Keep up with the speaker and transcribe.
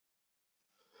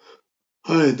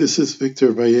Hi, this is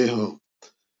Victor Vallejo.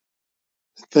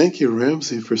 Thank you,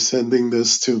 Ramsey, for sending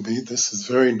this to me. This is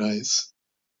very nice.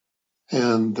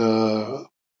 And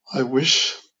I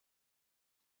wish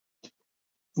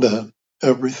that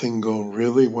everything go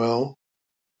really well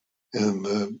in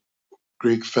the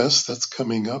Greek Fest that's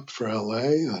coming up for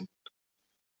LA. And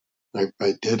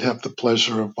I did have the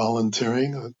pleasure of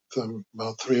volunteering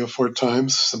about 3 or 4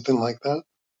 times, something like that.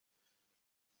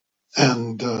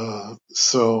 And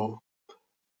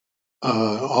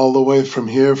all the way from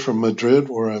here, from Madrid,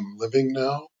 where I'm living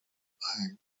now, I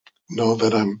know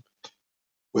that I'm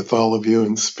with all of you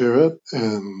in spirit,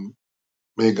 and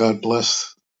may God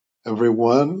bless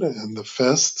everyone and the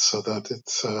fest so that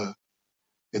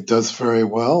it does very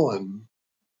well. And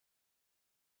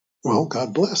well,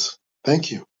 God bless.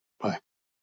 Thank you.